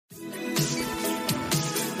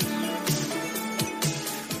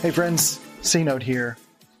Hey friends, C-Note here.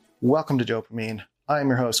 Welcome to Dopamine. I'm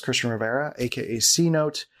your host, Christian Rivera, aka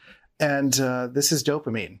C-Note, and this is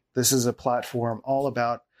Dopamine. This is a platform all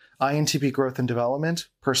about INTP growth and development,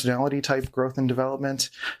 personality type growth and development,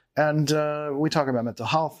 and we talk about mental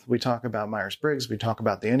health, we talk about Myers-Briggs, we talk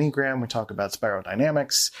about the Enneagram, we talk about spiral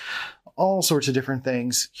dynamics, all sorts of different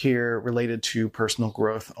things here related to personal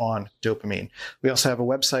growth on dopamine. We also have a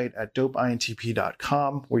website at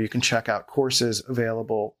dopeintp.com where you can check out courses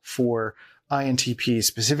available for INTP,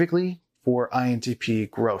 specifically for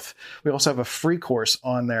INTP growth. We also have a free course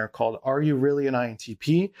on there called Are You Really an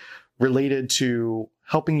INTP? Related to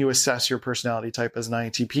helping you assess your personality type as an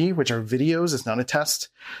INTP, which are videos. It's not a test.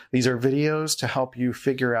 These are videos to help you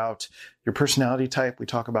figure out your personality type. We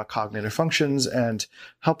talk about cognitive functions and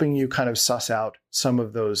helping you kind of suss out some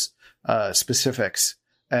of those specifics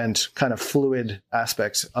and kind of fluid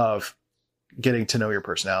aspects of getting to know your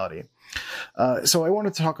personality. So I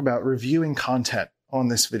wanted to talk about reviewing content on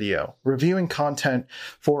this video, reviewing content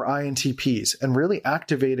for INTPs and really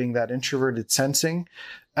activating that introverted sensing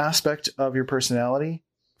aspect of your personality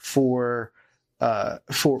for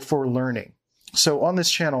learning. So on this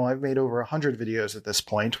channel, I've made over 100 videos at this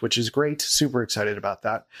point, which is great. Super excited about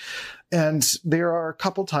that. And there are a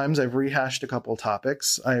couple times I've rehashed a couple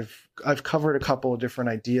topics. I've covered a couple of different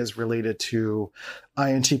ideas related to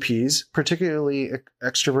INTPs, particularly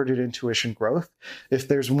extroverted intuition growth. If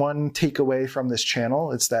there's one takeaway from this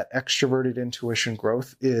channel, it's that extroverted intuition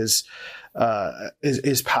growth is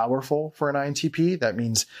powerful for an INTP. That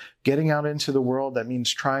means getting out into the world. That means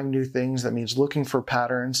trying new things. That means looking for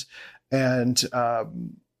patterns. And,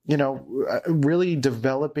 really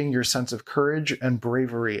developing your sense of courage and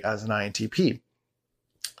bravery as an INTP.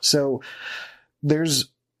 So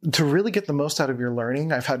to really get the most out of your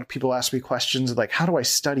learning, I've had people ask me questions like, how do I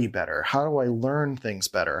study better? How do I learn things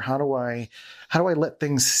better? How do I let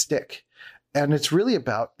things stick? And it's really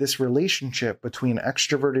about this relationship between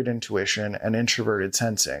extroverted intuition and introverted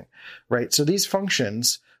sensing, right? So these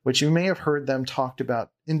functions, which you may have heard them talked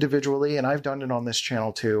about individually, and I've done it on this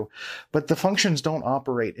channel too, but the functions don't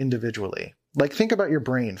operate individually. Like, think about your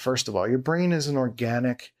brain, first of all. Your brain is an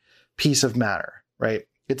organic piece of matter, right?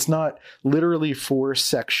 It's not literally 4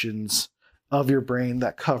 sections of your brain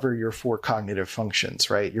that cover your 4 cognitive functions,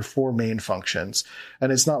 right? Your 4 main functions.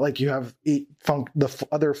 And it's not like you have the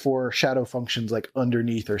other 4 shadow functions like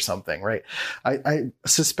underneath or something, right? I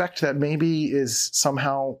suspect that maybe is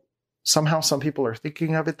somehow some people are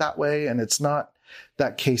thinking of it that way, and it's not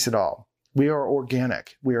that case at all. We are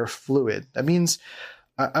organic. We are fluid. That means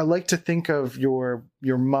I like to think of your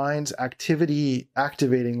mind's activity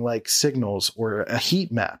activating like signals or a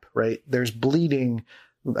heat map, right? There's bleeding.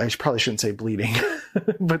 I probably shouldn't say bleeding,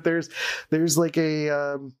 but there's like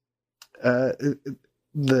the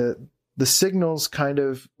signals kind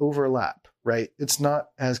of overlap, right? It's not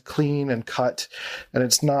as clean and cut, and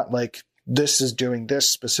it's not like this is doing this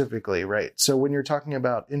specifically, right? So when you're talking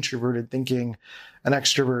about introverted thinking and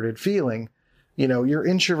extroverted feeling, your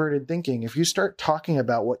introverted thinking, if you start talking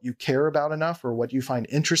about what you care about enough or what you find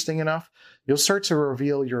interesting enough, you'll start to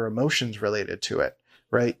reveal your emotions related to it,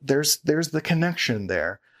 right? There's the connection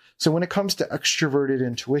there. So when it comes to extroverted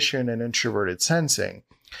intuition and introverted sensing,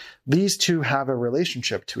 these two have a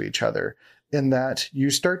relationship to each other in that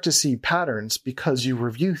you start to see patterns because you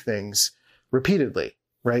review things repeatedly,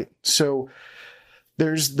 right? So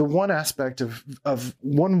there's the one aspect of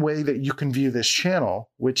one way that you can view this channel,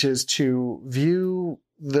 which is to view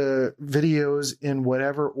the videos in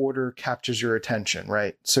whatever order captures your attention,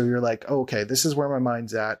 right? So you're like, oh, okay, this is where my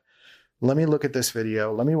mind's at. Let me look at this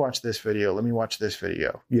video. Let me watch this video. Let me watch this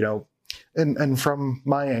video, and from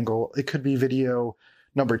my angle, it could be video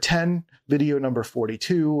number 10, video number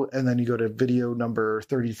 42, and then you go to video number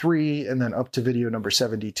 33, and then up to video number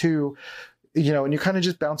 72, and you kind of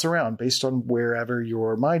just bounce around based on wherever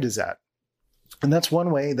your mind is at. And that's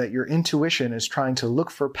one way that your intuition is trying to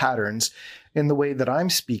look for patterns in the way that I'm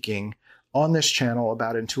speaking on this channel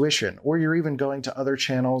about intuition, or you're even going to other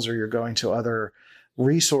channels, or you're going to other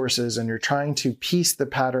resources and you're trying to piece the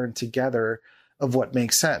pattern together of what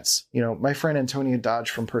makes sense. My friend Antonia Dodge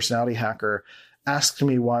from Personality Hacker asked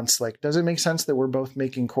me once, like, does it make sense that we're both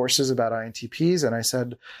making courses about INTPs? And I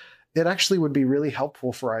said, it actually would be really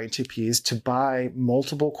helpful for INTPs to buy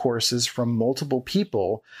multiple courses from multiple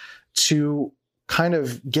people to kind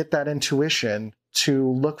of get that intuition to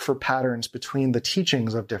look for patterns between the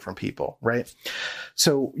teachings of different people, right?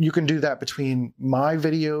 So you can do that between my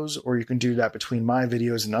videos, or you can do that between my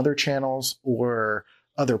videos and other channels or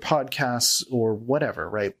other podcasts or whatever,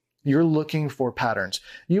 right? You're looking for patterns.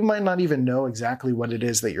 You might not even know exactly what it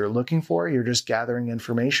is that you're looking for. You're just gathering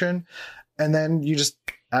information. And then you just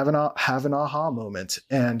have an aha moment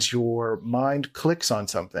and your mind clicks on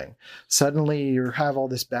something. Suddenly you have all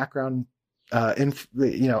this background,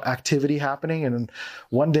 activity happening. And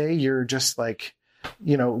one day you're just like,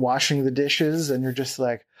 washing the dishes and you're just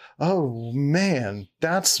like, oh man,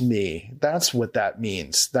 that's me. That's what that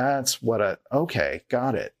means. That's what okay,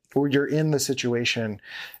 got it. Or you're in the situation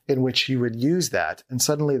in which you would use that and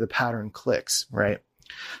suddenly the pattern clicks, right?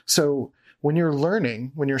 So when you're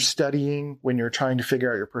learning, when you're studying, when you're trying to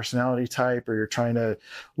figure out your personality type or you're trying to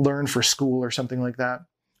learn for school or something like that,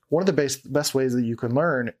 one of the best ways that you can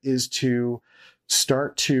learn is to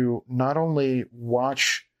start to not only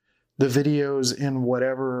watch the videos in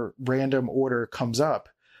whatever random order comes up,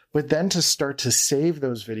 but then to start to save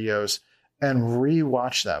those videos and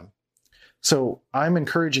re-watch them. So I'm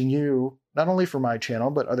encouraging you, not only for my channel,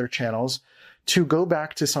 but other channels, to go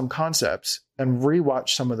back to some concepts and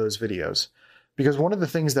re-watch some of those videos. Because one of the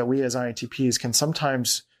things that we as INTPs can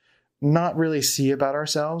sometimes not really see about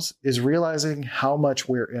ourselves is realizing how much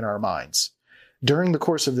we're in our minds. During the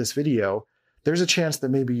course of this video, there's a chance that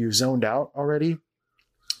maybe you zoned out already.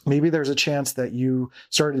 Maybe there's a chance that you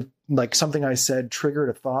started, like something I said triggered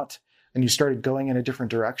a thought and you started going in a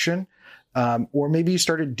different direction. Or maybe you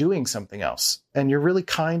started doing something else and you're really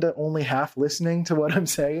kind of only half listening to what I'm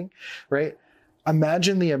saying, right?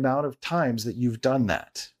 Imagine the amount of times that you've done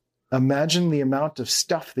that. Imagine the amount of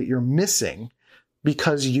stuff that you're missing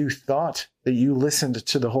because you thought that you listened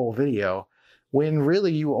to the whole video when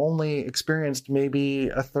really you only experienced maybe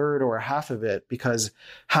a third or a half of it because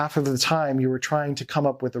half of the time you were trying to come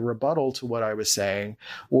up with a rebuttal to what I was saying,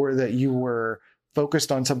 or that you were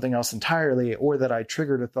focused on something else entirely, or that I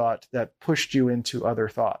triggered a thought that pushed you into other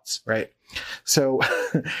thoughts, right? So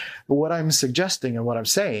what I'm suggesting and what I'm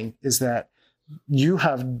saying is that you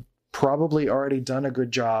have probably already done a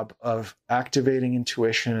good job of activating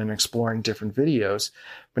intuition and exploring different videos,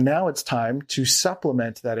 but now it's time to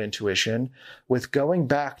supplement that intuition with going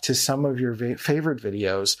back to some of your favorite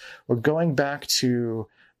videos, or going back to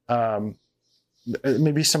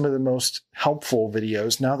maybe some of the most helpful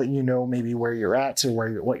videos. Now that you know maybe where you're at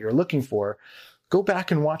or what you're looking for, go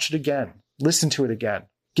back and watch it again, listen to it again,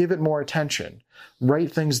 give it more attention,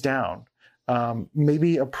 write things down,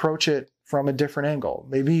 maybe approach it from a different angle.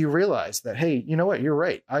 Maybe you realize that, hey, you know what? You're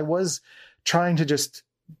right. I was trying to just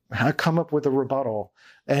come up with a rebuttal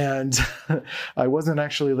and I wasn't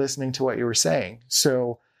actually listening to what you were saying.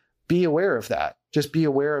 So be aware of that. Just be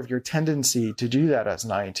aware of your tendency to do that as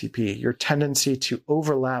an INTP, your tendency to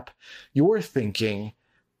overlap your thinking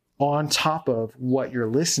on top of what you're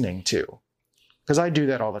listening to. Because I do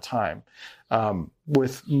that all the time.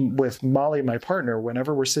 With Molly, my partner,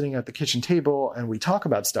 whenever we're sitting at the kitchen table and we talk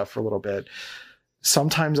about stuff for a little bit,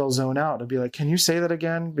 sometimes I'll zone out and be like, can you say that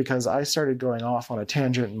again? Because I started going off on a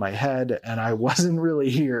tangent in my head and I wasn't really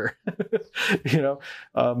here,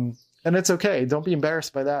 and it's okay. Don't be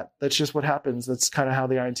embarrassed by that. That's just what happens. That's kind of how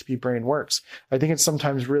the INTP brain works. I think it's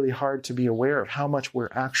sometimes really hard to be aware of how much we're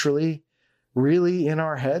actually really in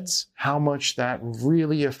our heads, how much that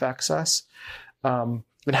really affects us,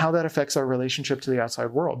 and how that affects our relationship to the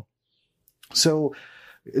outside world. So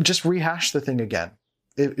just rehash the thing again.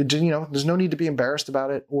 There's no need to be embarrassed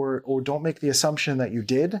about it, or don't make the assumption that you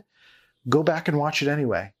did. Go back and watch it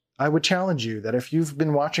anyway. I would challenge you that if you've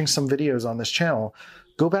been watching some videos on this channel,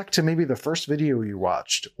 go back to maybe the first video you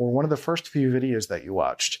watched or one of the first few videos that you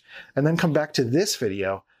watched, and then come back to this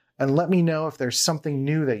video and let me know if there's something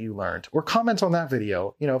new that you learned, or comment on that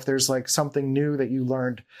video. If there's like something new that you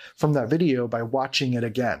learned from that video by watching it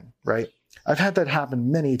again, right? I've had that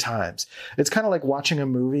happen many times. It's kind of like watching a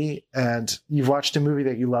movie and you've watched a movie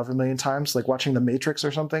that you love a million times, like watching The Matrix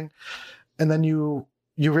or something. And then you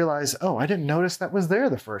realize, oh, I didn't notice that was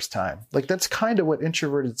there the first time. Like that's kind of what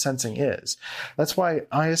introverted sensing is. That's why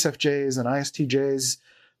ISFJs and ISTJs,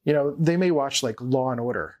 they may watch like Law and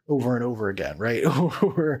Order over and over again, right?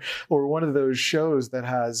 or one of those shows that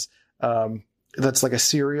has, that's like a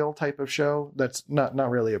serial type of show. That's not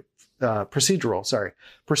really a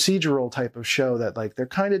procedural type of show that like they're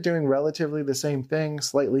kind of doing relatively the same thing,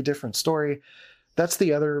 slightly different story. That's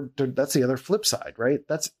the other flip side, right?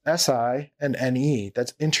 That's SI and NE.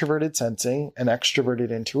 That's introverted sensing and extroverted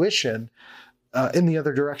intuition in the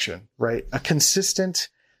other direction, right? A consistent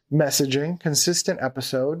messaging, consistent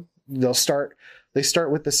episode. They start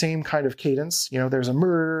with the same kind of cadence. There's a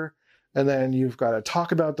murder, and then you've got to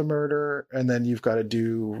talk about the murder, and then you've got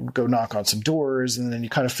to go knock on some doors, and then you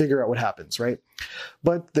kind of figure out what happens, right?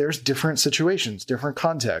 But there's different situations, different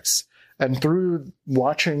contexts. And through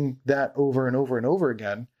watching that over and over and over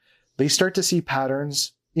again, they start to see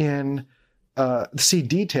patterns in see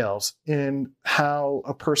details in how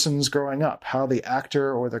a person's growing up, how the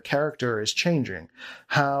actor or the character is changing,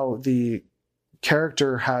 how the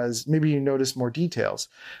character has, maybe you notice more details,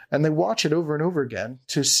 and they watch it over and over again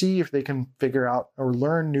to see if they can figure out or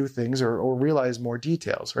learn new things or realize more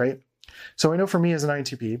details, right? So I know for me as an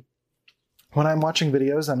INTP, when I'm watching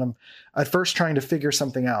videos and I'm at first trying to figure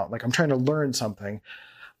something out, like I'm trying to learn something,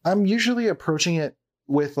 I'm usually approaching it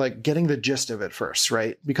with like getting the gist of it first,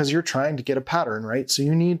 right? Because you're trying to get a pattern, right? So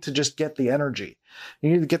you need to just get the energy.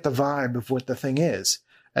 You need to get the vibe of what the thing is.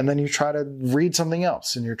 And then you try to read something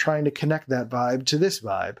else and you're trying to connect that vibe to this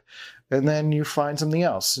vibe. And then you find something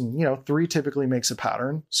else. And, 3 typically makes a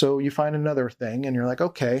pattern. So you find another thing and you're like,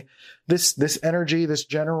 okay, this energy, this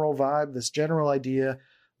general vibe, this general idea,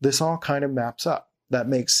 this all kind of maps up. That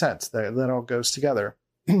makes sense. That all goes together.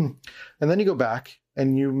 And then you go back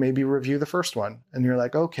and you maybe review the first one. And you're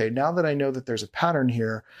like, okay, now that I know that there's a pattern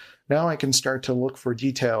here, now I can start to look for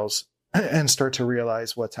details and start to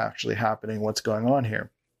realize what's actually happening, what's going on here.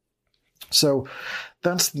 So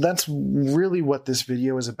that's really what this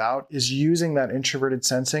video is about, is using that introverted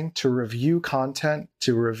sensing to review content,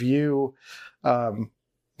 to review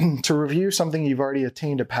something you've already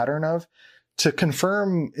attained a pattern of, to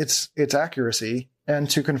confirm its accuracy, and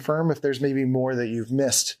to confirm if there's maybe more that you've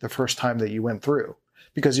missed the first time that you went through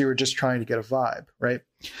because you were just trying to get a vibe, right?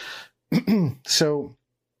 So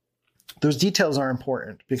those details are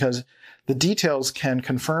important because the details can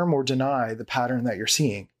confirm or deny the pattern that you're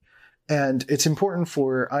seeing. And it's important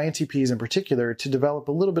for INTPs in particular to develop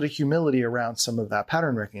a little bit of humility around some of that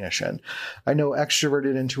pattern recognition. I know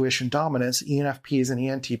extroverted intuition dominance, ENFPs and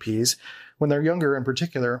ENTPs, when they're younger in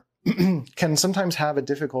particular, can sometimes have a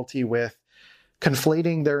difficulty with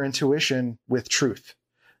conflating their intuition with truth.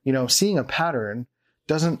 Seeing a pattern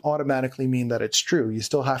doesn't automatically mean that it's true. You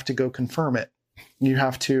still have to go confirm it. You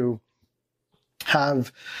have to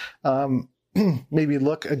have maybe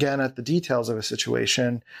look again at the details of a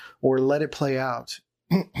situation, or let it play out,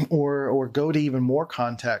 or go to even more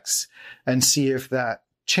context and see if that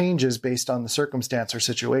changes based on the circumstance or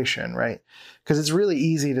situation, right? Because it's really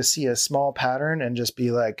easy to see a small pattern and just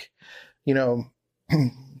be like,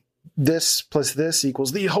 this plus this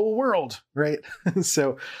equals the whole world, right?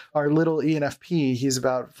 So our little ENFP, he's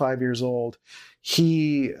about 5 years old.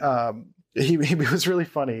 He was really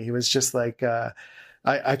funny. He was just like,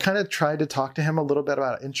 I kind of tried to talk to him a little bit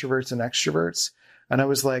about introverts and extroverts. And I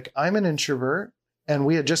was like, I'm an introvert. And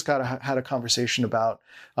we had just had a conversation about,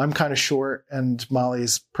 I'm kind of short and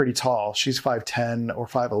Molly's pretty tall. She's 5'10" or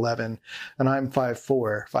 5'11", and I'm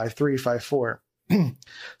 5'4", 5'3", 5'4".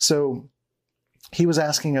 So he was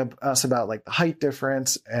asking us about like the height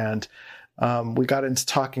difference, and we got into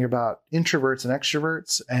talking about introverts and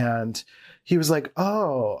extroverts, and he was like,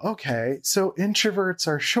 oh, okay, so introverts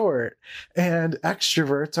are short and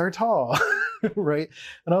extroverts are tall, right?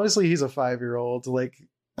 And obviously he's a 5-year-old, like,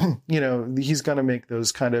 he's going to make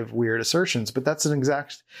those kind of weird assertions, but that's an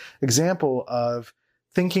exact example of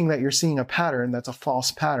thinking that you're seeing a pattern that's a false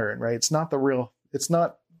pattern, right? It's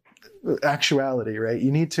not actuality, right?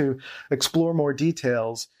 You need to explore more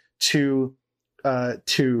details to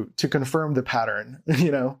confirm the pattern.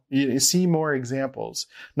 You see more examples,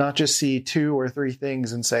 not just see 2 or 3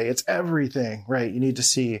 things and say it's everything, right? You need to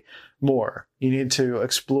see more. You need to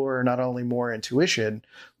explore not only more intuition,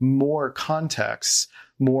 more contexts,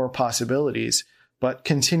 more possibilities, but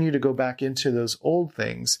continue to go back into those old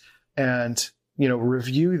things and,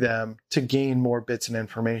 review them to gain more bits and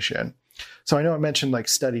information. So I know I mentioned like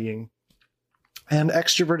studying and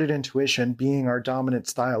extroverted intuition being our dominant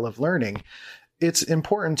style of learning. It's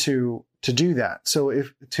important to do that. So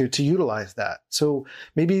to utilize that. So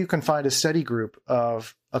maybe you can find a study group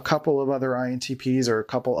of a couple of other INTPs or a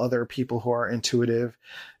couple other people who are intuitive,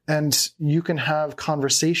 and you can have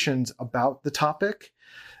conversations about the topic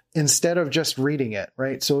instead of just reading it,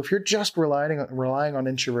 right? So if you're just relying on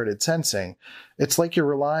introverted sensing, it's like you're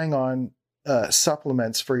relying on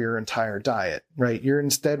supplements for your entire diet, right? You're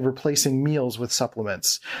instead replacing meals with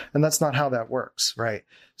supplements, and that's not how that works, right?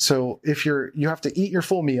 So if you have to eat your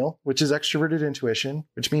full meal, which is extroverted intuition,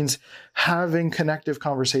 which means having connective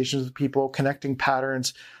conversations with people, connecting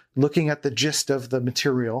patterns, looking at the gist of the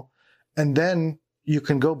material, and then you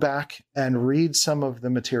can go back and read some of the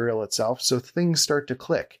material itself. So things start to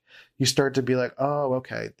click. You start to be like, oh,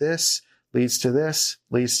 okay, this leads to this,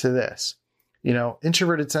 leads to this.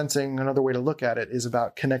 Introverted sensing, another way to look at it is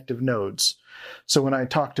about connective nodes. So when I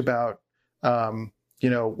talked about,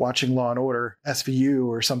 watching Law and Order, SVU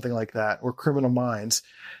or something like that, or Criminal Minds,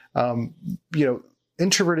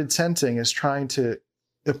 introverted sensing is trying to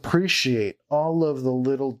appreciate all of the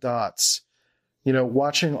little dots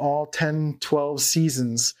watching all 10, 12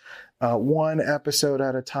 seasons, one episode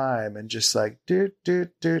at a time, and just like, do.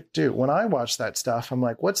 When I watch that stuff, I'm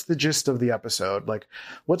like, what's the gist of the episode? Like,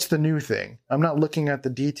 what's the new thing? I'm not looking at the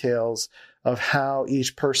details of how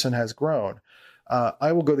each person has grown.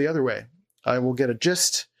 I will go the other way. I will get a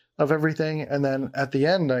gist of everything. And then at the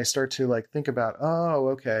end, I start to like think about, oh,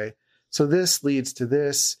 okay, so this leads to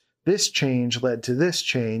this. This change led to this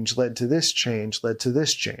change, led to this change, led to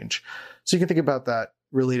this change. So you can think about that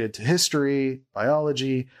related to history,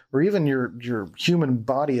 biology, or even your human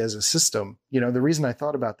body as a system. The reason I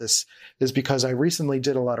thought about this is because I recently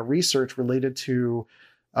did a lot of research related to,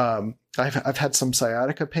 I've had some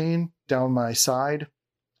sciatica pain down my side.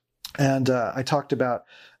 And I talked about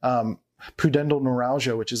pudendal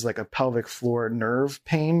neuralgia, which is like a pelvic floor nerve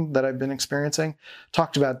pain that I've been experiencing.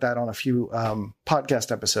 Talked about that on a few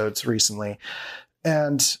podcast episodes recently.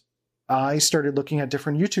 And I started looking at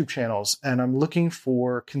different YouTube channels, and I'm looking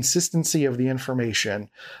for consistency of the information.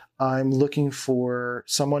 I'm looking for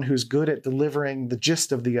someone who's good at delivering the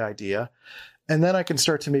gist of the idea. And then I can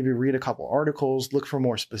start to maybe read a couple articles, look for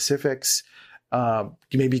more specifics,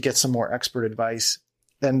 maybe get some more expert advice,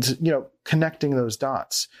 and, connecting those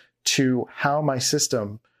dots to how my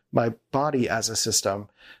system, my body as a system,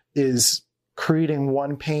 is creating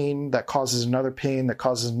one pain that causes another pain that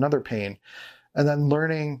causes another pain. And then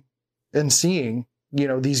learning and seeing,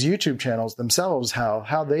 these YouTube channels themselves,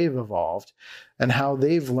 how they've evolved and how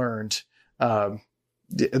they've learned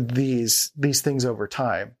these things over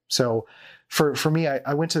time. So for me,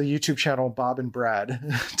 I went to the YouTube channel Bob and Brad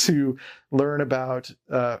to learn about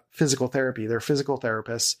physical therapy. They're physical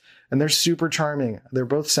therapists, and they're super charming. They're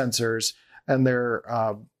both sensors, and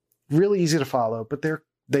they're really easy to follow, but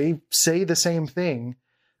they say the same thing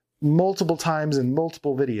multiple times in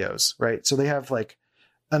multiple videos, right? So they have like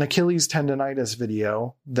an Achilles tendonitis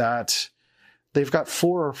video that they've got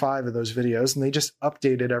 4 or 5 of those videos, and they just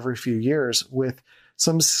update it every few years with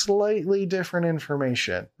some slightly different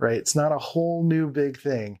information, right? It's not a whole new big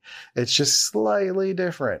thing. It's just slightly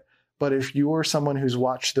different. But if you're someone who's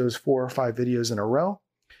watched those 4 or 5 videos in a row,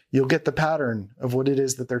 you'll get the pattern of what it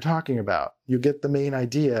is that they're talking about. You get the main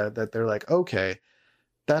idea that they're like, okay,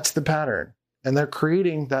 that's the pattern. And they're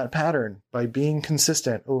creating that pattern by being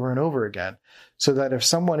consistent over and over again, so that if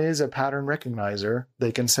someone is a pattern recognizer,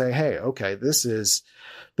 they can say, hey, okay, this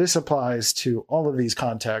applies to all of these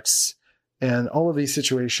contexts and all of these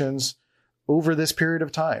situations over this period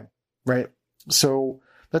of time, right? So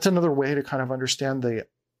that's another way to kind of understand the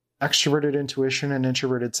extroverted intuition and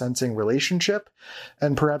introverted sensing relationship.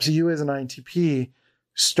 And perhaps you as an INTP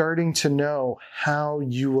starting to know how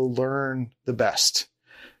you will learn the best.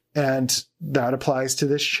 And that applies to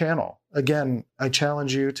this channel. Again, I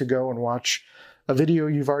challenge you to go and watch a video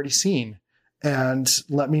you've already seen and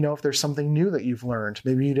let me know if there's something new that you've learned.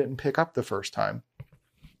 Maybe you didn't pick up the first time.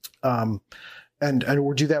 And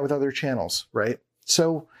we'll do that with other channels, right?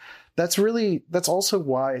 So that's also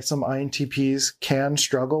why some INTPs can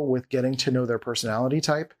struggle with getting to know their personality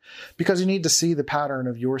type, because you need to see the pattern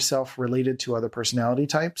of yourself related to other personality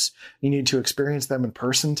types. You need to experience them in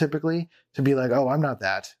person typically to be like, oh, I'm not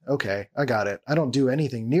that. Okay, I got it. I don't do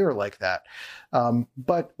anything near like that.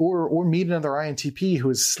 Or meet another INTP who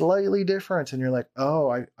is slightly different, and you're like,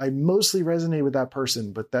 oh, I mostly resonate with that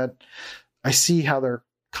person, but that I see how their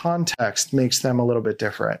context makes them a little bit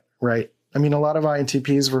different, right? I mean, a lot of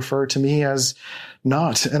INTPs refer to me as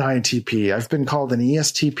not an INTP. I've been called an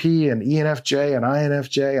ESTP, an ENFJ, an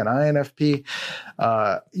INFJ, an INFP,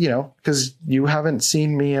 because you haven't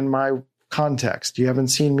seen me in my context. You haven't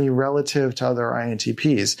seen me relative to other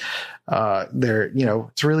INTPs.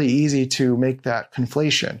 It's really easy to make that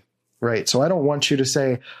conflation, right? So I don't want you to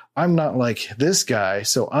say, I'm not like this guy,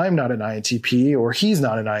 so I'm not an INTP, or he's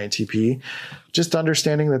not an INTP. Just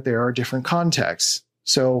understanding that there are different contexts.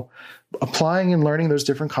 So applying and learning those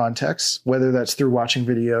different contexts, whether that's through watching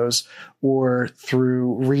videos or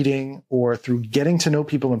through reading or through getting to know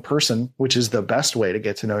people in person, which is the best way to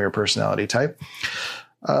get to know your personality type,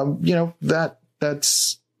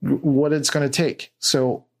 that's what it's going to take.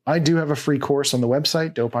 So I do have a free course on the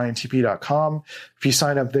website, dopeintp.com. If you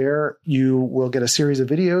sign up there, you will get a series of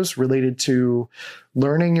videos related to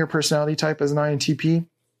learning your personality type as an INTP,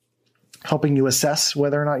 helping you assess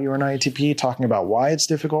whether or not you're an INTP, talking about why it's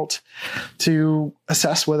difficult to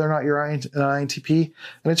assess whether or not you're an INTP.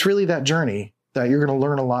 And it's really that journey that you're going to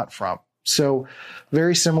learn a lot from. So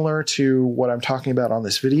very similar to what I'm talking about on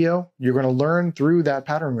this video, you're going to learn through that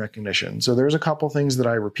pattern recognition. So there's a couple things that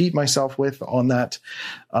I repeat myself with on that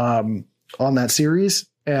series,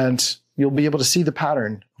 and you'll be able to see the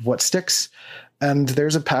pattern of what sticks. And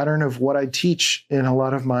there's a pattern of what I teach in a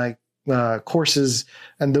lot of my courses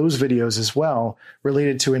and those videos as well,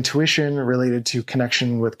 related to intuition, related to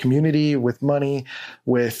connection with community, with money,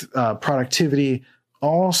 with productivity,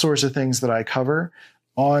 all sorts of things that I cover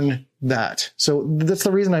on that. So that's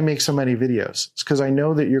the reason I make so many videos. It's because I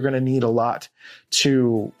know that you're going to need a lot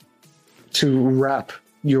to wrap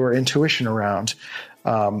your intuition around,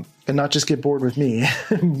 and not just get bored with me.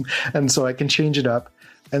 And so I can change it up.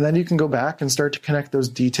 And then you can go back and start to connect those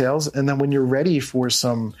details. And then when you're ready for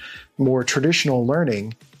some more traditional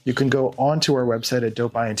learning, you can go onto our website at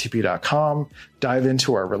dopeintp.com, dive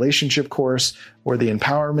into our relationship course or the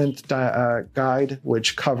empowerment guide,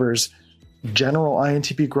 which covers general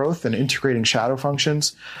INTP growth and integrating shadow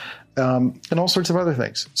functions, and all sorts of other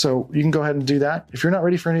things. So you can go ahead and do that. If you're not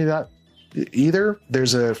ready for any of that either,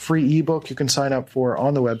 there's a free ebook you can sign up for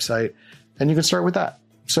on the website, and you can start with that.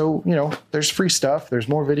 So, there's free stuff, there's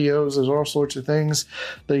more videos, there's all sorts of things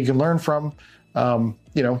that you can learn from,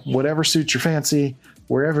 whatever suits your fancy,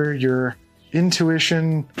 wherever your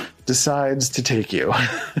intuition decides to take you.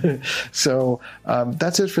 So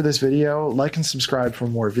that's it for this video. Like and subscribe for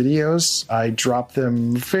more videos. I drop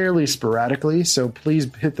them fairly sporadically, so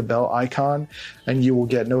please hit the bell icon and you will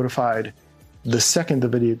get notified the second the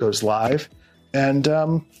video goes live. And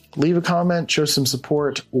leave a comment, show some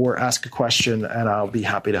support, or ask a question, and I'll be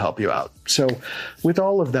happy to help you out. So with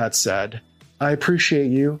all of that said, I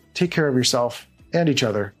appreciate you. Take care of yourself and each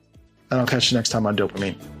other, and I'll catch you next time on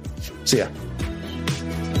Dopamine. See ya.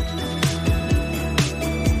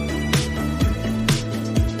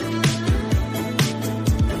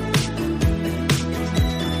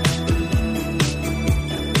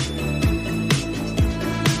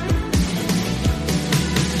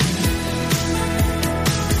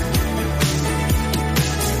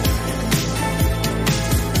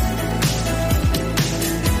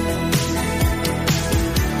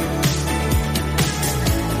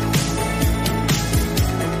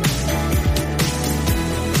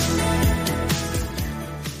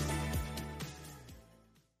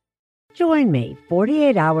 Join me,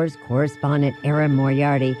 48 Hours correspondent Erin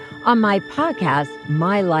Moriarty, on my podcast,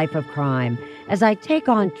 My Life of Crime, as I take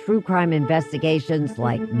on true crime investigations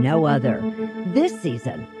like no other. This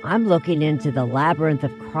season, I'm looking into the labyrinth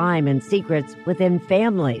of crime and secrets within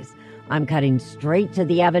families. I'm cutting straight to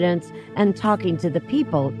the evidence and talking to the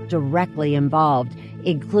people directly involved,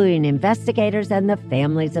 including investigators and the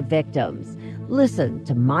families of victims. Listen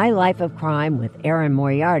to My Life of Crime with Erin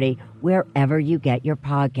Moriarty wherever you get your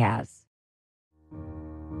podcasts.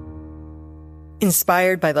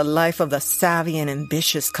 Inspired by the life of the savvy and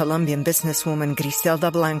ambitious Colombian businesswoman Griselda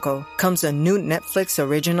Blanco comes a new Netflix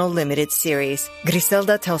original limited series.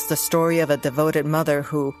 Griselda tells the story of a devoted mother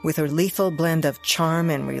who, with her lethal blend of charm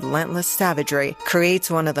and relentless savagery, creates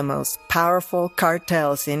one of the most powerful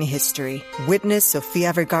cartels in history. Witness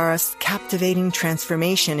Sofia Vergara's captivating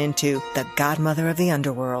transformation into the godmother of the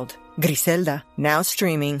underworld. Griselda, now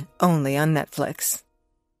streaming only on Netflix.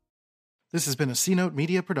 This has been a C-Note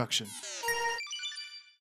Media production.